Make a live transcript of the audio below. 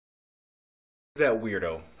that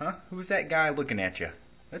weirdo? Huh? Who's that guy looking at you?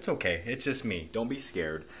 That's okay. It's just me. Don't be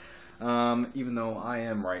scared. Even though I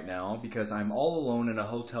am right now, because I'm all alone in a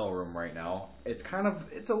hotel room right now. It's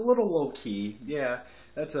a little low key. Yeah,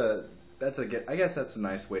 I guess that's a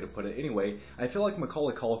nice way to put it. Anyway, I feel like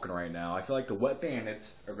Macaulay Culkin right now. I feel like the wet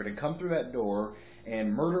bandits are going to come through that door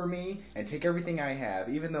and murder me and take everything I have.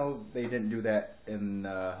 Even though they didn't do that in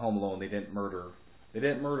Home Alone, they didn't murder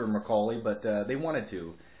Macaulay, but they wanted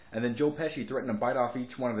to. And then Joe Pesci threatened to bite off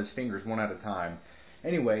each one of his fingers one at a time.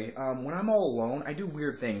 Anyway, when I'm all alone, I do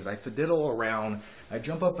weird things. I fiddle around. I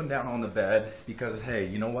jump up and down on the bed because, hey,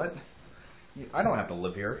 you know what? I don't have to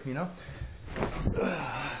live here, you know?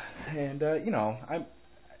 And, you know, I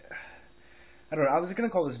don't know. I was going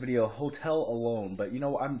to call this video Hotel Alone, but, you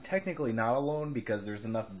know, I'm technically not alone because there's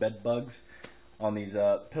enough bed bugs on these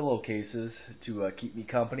pillowcases to keep me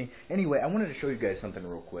company. Anyway, I wanted to show you guys something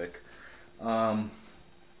real quick.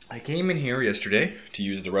 I came in here yesterday to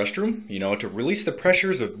use the restroom, you know, to release the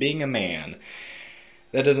pressures of being a man.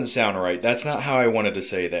 That doesn't sound right. That's not how I wanted to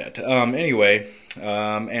say that. Anyway,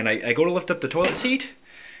 and I go to lift up the toilet seat,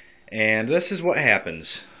 and this is what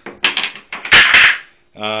happens.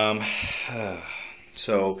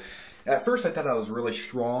 So, at first I thought I was really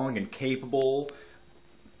strong and capable.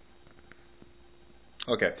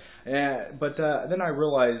 Okay, but then I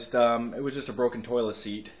realized it was just a broken toilet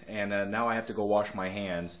seat, and now I have to go wash my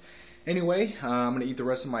hands. Anyway, I'm going to eat the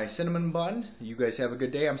rest of my cinnamon bun. You guys have a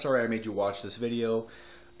good day. I'm sorry I made you watch this video,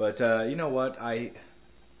 but you know what? I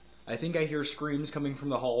think I hear screams coming from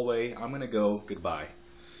the hallway. I'm going to go. Goodbye.